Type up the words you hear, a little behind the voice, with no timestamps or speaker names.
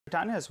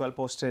Britannia as well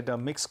posted a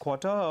mixed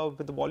quarter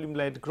with the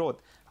volume-led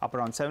growth up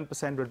around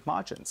 7% with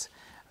margins.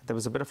 There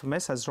was a bit of a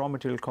miss as raw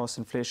material cost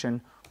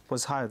inflation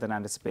was higher than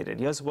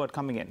anticipated. Here's a word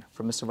coming in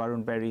from Mr.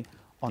 Varun Berry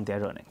on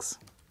their earnings.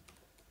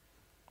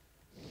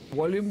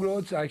 Volume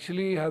growths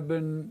actually have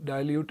been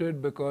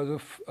diluted because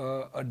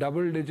of a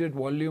double-digit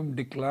volume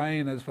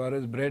decline as far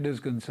as bread is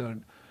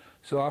concerned.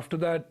 So after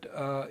that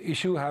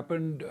issue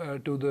happened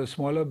to the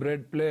smaller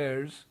bread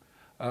players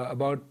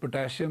about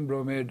potassium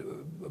bromide,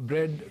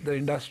 bread, the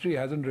industry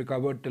hasn't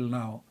recovered till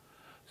now.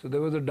 So there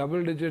was a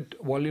double-digit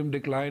volume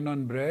decline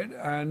on bread,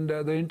 and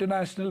the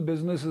international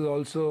business is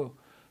also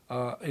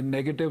in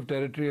negative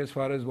territory as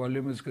far as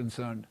volume is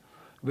concerned,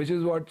 which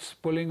is what's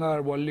pulling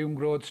our volume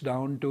growths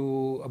down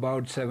to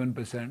about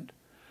 7%.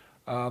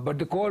 But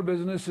the core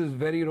business is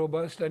very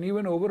robust, and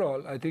even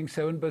overall, I think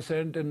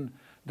 7% in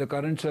the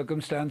current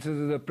circumstances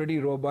is a pretty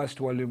robust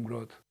volume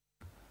growth.